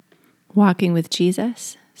Walking with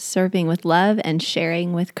Jesus, serving with love, and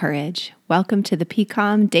sharing with courage. Welcome to the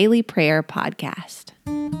PCOM Daily Prayer Podcast.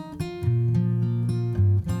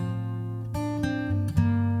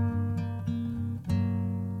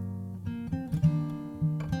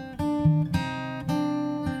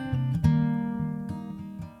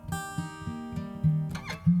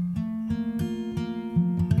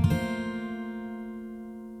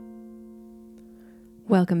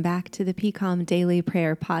 Welcome back to the PCOM Daily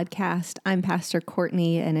Prayer Podcast. I'm Pastor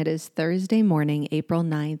Courtney, and it is Thursday morning, April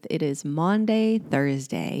 9th. It is Maundy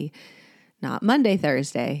Thursday, not Monday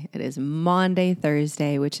Thursday. It is Maundy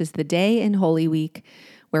Thursday, which is the day in Holy Week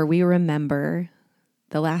where we remember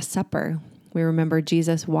the Last Supper. We remember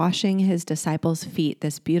Jesus washing his disciples' feet,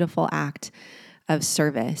 this beautiful act of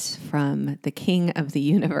service from the King of the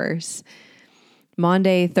universe.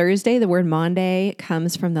 Maundy Thursday, the word Maundy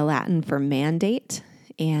comes from the Latin for mandate.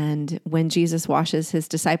 And when Jesus washes his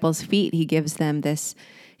disciples' feet, he gives them this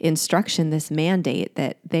instruction, this mandate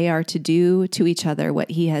that they are to do to each other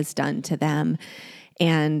what he has done to them.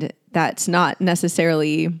 And that's not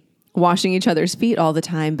necessarily washing each other's feet all the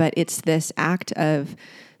time, but it's this act of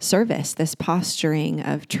service, this posturing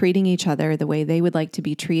of treating each other the way they would like to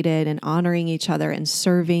be treated and honoring each other and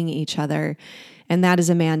serving each other. And that is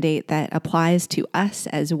a mandate that applies to us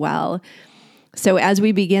as well. So as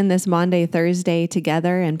we begin this Maundy Thursday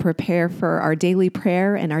together and prepare for our daily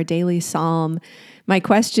prayer and our daily psalm, my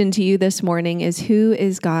question to you this morning is, who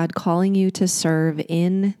is God calling you to serve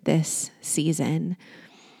in this season?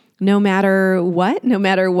 No matter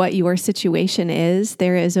what your situation is,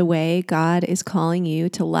 there is a way God is calling you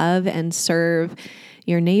to love and serve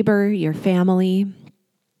your neighbor, your family,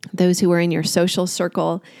 those who are in your social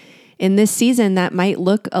circle. In this season, that might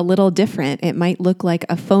look a little different. It might look like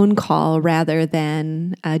a phone call rather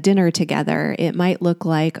than a dinner together. It might look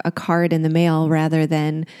like a card in the mail rather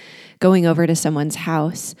than going over to someone's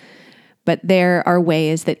house. But there are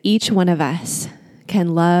ways that each one of us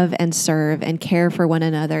can love and serve and care for one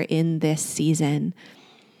another in this season.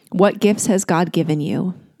 What gifts has God given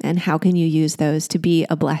you, and how can you use those to be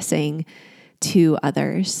a blessing to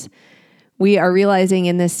others? We are realizing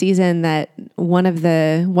in this season that one of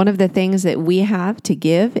the things that we have to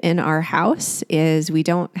give in our house is we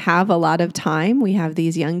don't have a lot of time. We have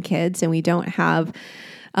these young kids and we don't have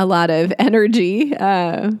a lot of energy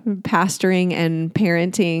pastoring and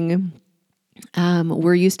parenting.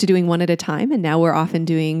 We're used to doing one at a time, and now we're often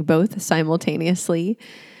doing both simultaneously.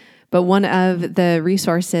 But one of the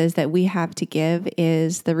resources that we have to give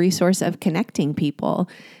is the resource of connecting people.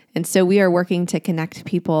 And so we are working to connect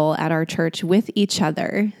people at our church with each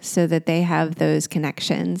other so that they have those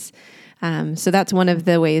connections. So that's one of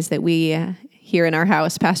the ways that we here in our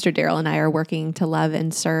house, Pastor Daryl and I, are working to love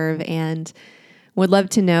and serve, and would love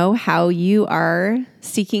to know how you are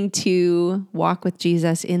seeking to walk with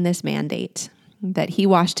Jesus in this mandate, that he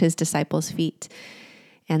washed his disciples' feet,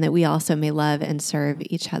 and that we also may love and serve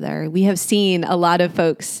each other. We have seen a lot of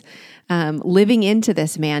folks living into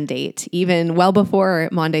this mandate, even well before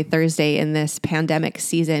Maundy Thursday in this pandemic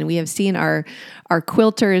season. We have seen our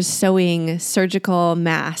quilters sewing surgical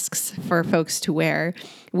masks for folks to wear.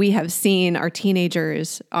 We have seen our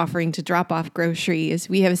teenagers offering to drop off groceries.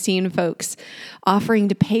 We have seen folks offering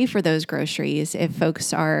to pay for those groceries if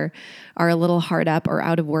folks are a little hard up or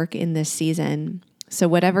out of work in this season. So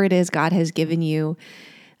whatever it is God has given you,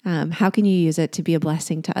 how can you use it to be a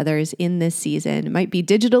blessing to others in this season? It might be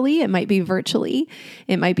digitally, it might be virtually,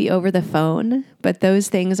 it might be over the phone, but those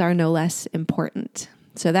things are no less important.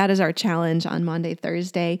 So that is our challenge on Maundy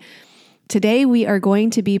Thursday. Today, we are going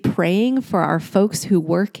to be praying for our folks who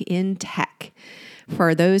work in tech,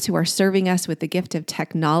 for those who are serving us with the gift of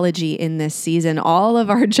technology in this season. All of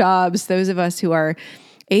our jobs, those of us who are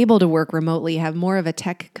able to work remotely, have more of a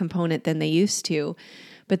tech component than they used to.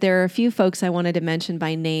 But there are a few folks I wanted to mention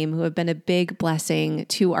by name who have been a big blessing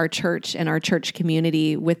to our church and our church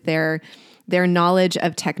community with their knowledge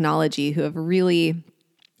of technology, who have really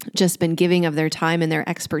just been giving of their time and their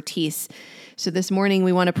expertise. So this morning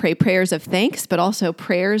we want to pray prayers of thanks, but also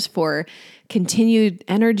prayers for continued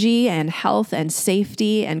energy and health and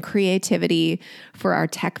safety and creativity for our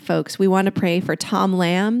tech folks. We want to pray for Tom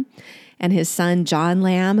Lamb and his son John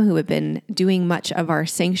Lamb, who have been doing much of our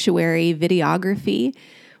sanctuary videography.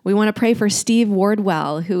 We want to pray for Steve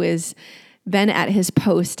Wardwell, who has been at his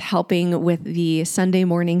post helping with the Sunday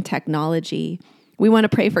morning technology. We want to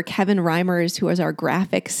pray for Kevin Reimers, who is our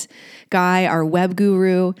graphics guy, our web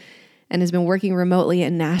guru, and has been working remotely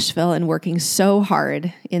in Nashville and working so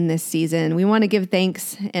hard in this season. We want to give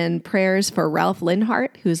thanks and prayers for Ralph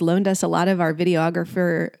Linhart, who's loaned us a lot of our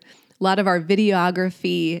videography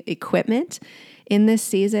equipment In this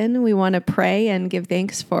season, we want to pray and give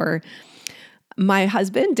thanks for my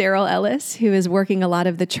husband, Daryl Ellis, who is working a lot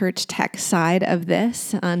of the church tech side of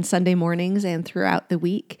this on Sunday mornings and throughout the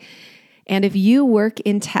week. And if you work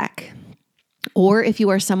in tech, or if you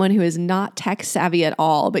are someone who is not tech savvy at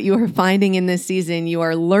all, but you are finding in this season you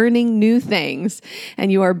are learning new things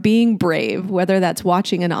and you are being brave, whether that's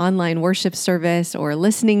watching an online worship service or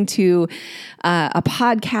listening to a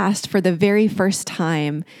podcast for the very first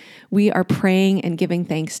time, we are praying and giving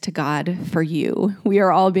thanks to God for you. We are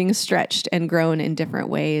all being stretched and grown in different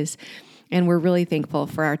ways. And we're really thankful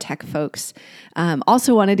for our tech folks.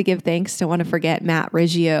 Also wanted to give thanks. Don't want to forget Matt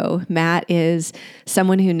Riggio. Matt is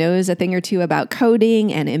someone who knows a thing or two about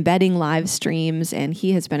coding and embedding live streams, and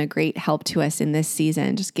he has been a great help to us in this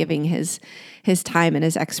season, just giving his time and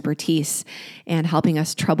his expertise and helping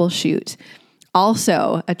us troubleshoot.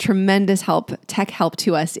 Also, a tremendous tech help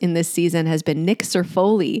to us in this season has been Nick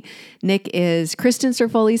Serfoli. Nick is Kristen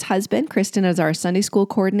Serfoli's husband. Kristen is our Sunday school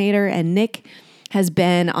coordinator, and Nick has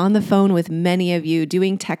been on the phone with many of you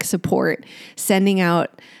doing tech support, sending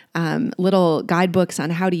out little guidebooks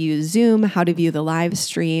on how to use Zoom, how to view the live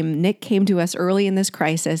stream. Nick came to us early in this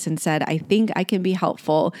crisis and said, I think I can be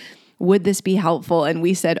helpful. Would this be helpful? And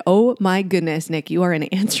we said, oh my goodness, Nick, you are an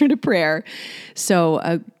answer to prayer.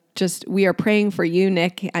 So we are praying for you,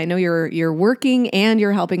 Nick. I know you're working and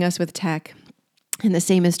you're helping us with tech. And the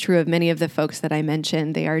same is true of many of the folks that I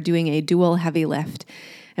mentioned. They are doing a dual heavy lift.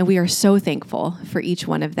 And we are so thankful for each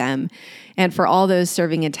one of them. And for all those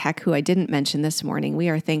serving in tech who I didn't mention this morning, we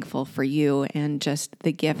are thankful for you and just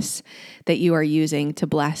the gifts that you are using to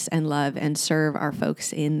bless and love and serve our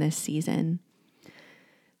folks in this season.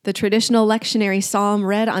 The traditional lectionary psalm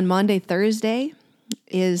read on Maundy, Thursday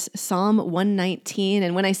is Psalm 119.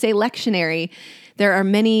 And when I say lectionary, there are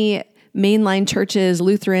many mainline churches,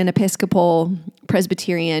 Lutheran, Episcopal,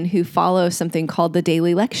 Presbyterian, who follow something called the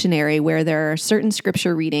daily lectionary, where there are certain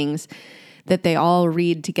scripture readings that they all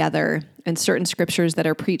read together and certain scriptures that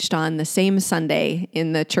are preached on the same Sunday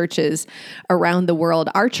in the churches around the world.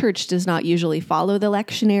 Our church does not usually follow the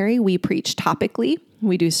lectionary. We preach topically.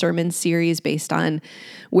 We do sermon series based on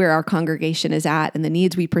where our congregation is at and the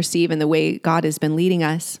needs we perceive and the way God has been leading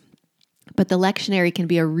us. But the lectionary can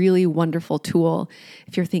be a really wonderful tool.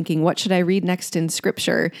 If you're thinking, what should I read next in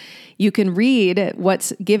Scripture? You can read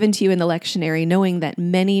what's given to you in the lectionary, knowing that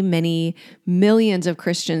many, many millions of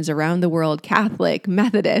Christians around the world, Catholic,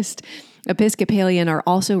 Methodist, Episcopalian, are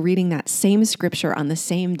also reading that same Scripture on the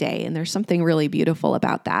same day. And there's something really beautiful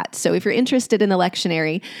about that. So if you're interested in the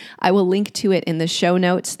lectionary, I will link to it in the show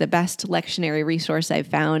notes. The best lectionary resource I've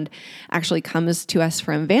found actually comes to us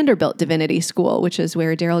from Vanderbilt Divinity School, which is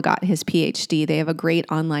where Daryl got his PhD. They have a great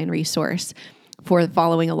online resource for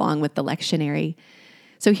following along with the lectionary.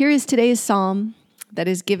 So here is today's psalm that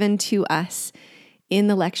is given to us in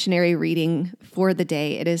the lectionary reading for the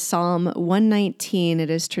day. It is Psalm 119. It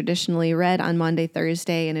is traditionally read on Maundy,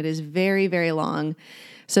 Thursday, and it is very, very long.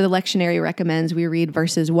 So the lectionary recommends we read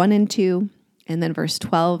verses 1 and 2, and then verse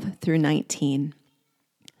 12 through 19.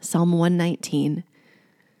 Psalm 119.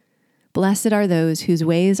 Blessed are those whose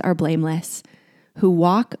ways are blameless, who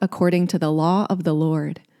walk according to the law of the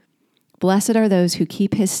Lord. Blessed are those who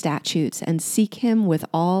keep his statutes and seek him with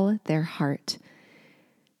all their heart.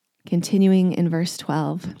 Continuing in verse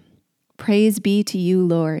 12, praise be to you,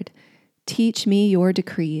 Lord. Teach me your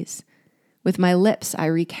decrees. With my lips I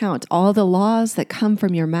recount all the laws that come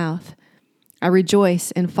from your mouth. I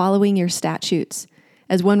rejoice in following your statutes,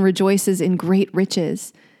 as one rejoices in great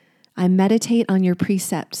riches. I meditate on your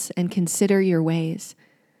precepts and consider your ways.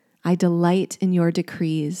 I delight in your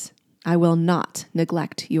decrees. I will not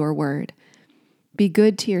neglect your word. Be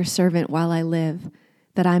good to your servant while I live,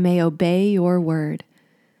 that I may obey your word.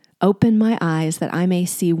 Open my eyes that I may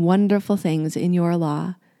see wonderful things in your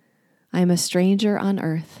law. I am a stranger on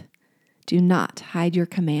earth. Do not hide your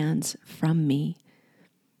commands from me.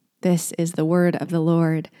 This is the word of the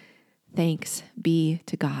Lord. Thanks be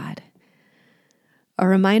to God. A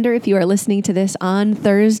reminder, if you are listening to this on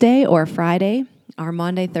Thursday or Friday, our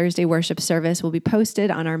Maundy, Thursday worship service will be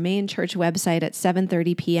posted on our main church website at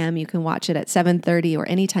 7:30 p.m. You can watch it at 7:30 or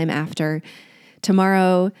anytime after.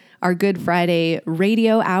 Tomorrow, our Good Friday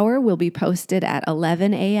radio hour will be posted at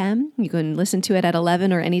 11 a.m. You can listen to it at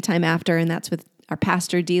 11 or anytime after, and that's with our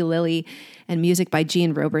pastor, Dee Lilly, and music by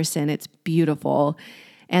Gene Roberson. It's beautiful.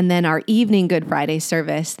 And then our evening Good Friday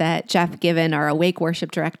service that Jeff Given, our Awake worship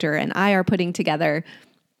director, and I are putting together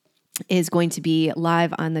is going to be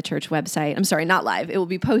live on the church website. I'm sorry, not live. It will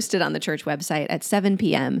be posted on the church website at 7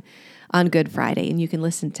 p.m. on Good Friday, and you can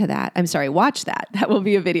listen to that. Watch that. That will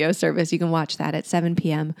be a video service. You can watch that at 7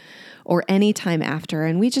 p.m. or any time after.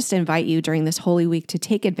 And we just invite you during this Holy Week to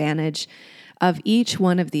take advantage of each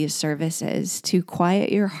one of these services, to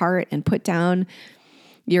quiet your heart and put down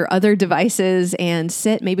your other devices and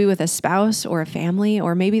sit maybe with a spouse or a family,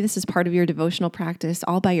 or maybe this is part of your devotional practice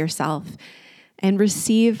all by yourself, and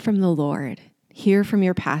receive from the Lord, hear from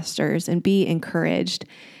your pastors, and be encouraged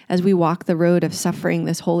as we walk the road of suffering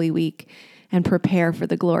this Holy Week and prepare for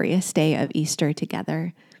the glorious day of Easter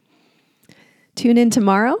together. Tune in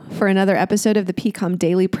tomorrow for another episode of the PCOM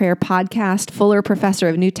Daily Prayer Podcast. Fuller Professor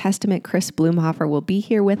of New Testament Chris Blumhofer will be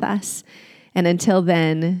here with us. And until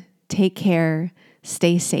then, take care,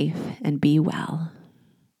 stay safe, and be well.